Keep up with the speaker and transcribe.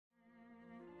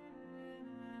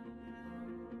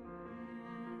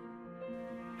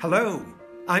Hello,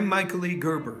 I'm Michael E.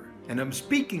 Gerber, and I'm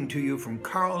speaking to you from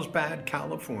Carlsbad,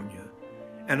 California.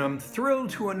 And I'm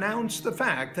thrilled to announce the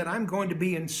fact that I'm going to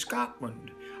be in Scotland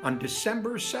on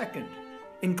December 2nd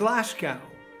in Glasgow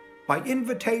by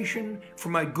invitation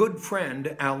from my good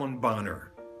friend Alan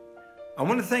Bonner. I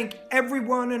want to thank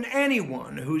everyone and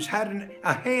anyone who's had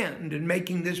a hand in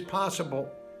making this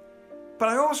possible. But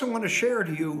I also want to share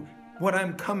to you what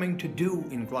I'm coming to do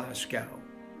in Glasgow.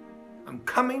 I'm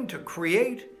coming to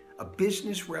create a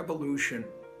business revolution.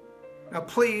 Now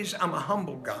please, I'm a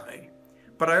humble guy,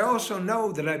 but I also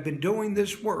know that I've been doing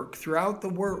this work throughout the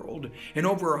world in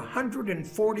over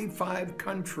 145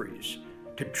 countries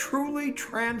to truly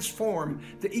transform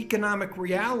the economic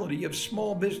reality of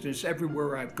small business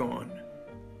everywhere I've gone.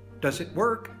 Does it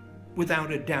work?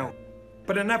 Without a doubt.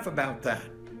 But enough about that.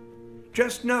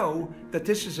 Just know that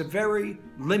this is a very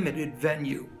limited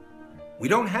venue. We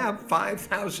don't have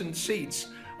 5,000 seats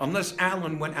unless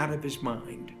Alan went out of his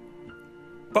mind.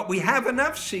 But we have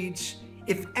enough seats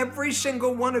if every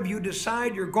single one of you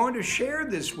decide you're going to share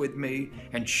this with me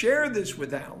and share this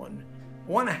with Alan.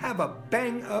 I want to have a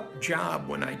bang-up job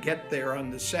when I get there on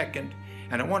the 2nd,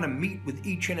 and I want to meet with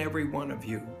each and every one of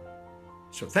you.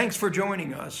 So thanks for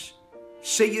joining us.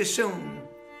 See you soon.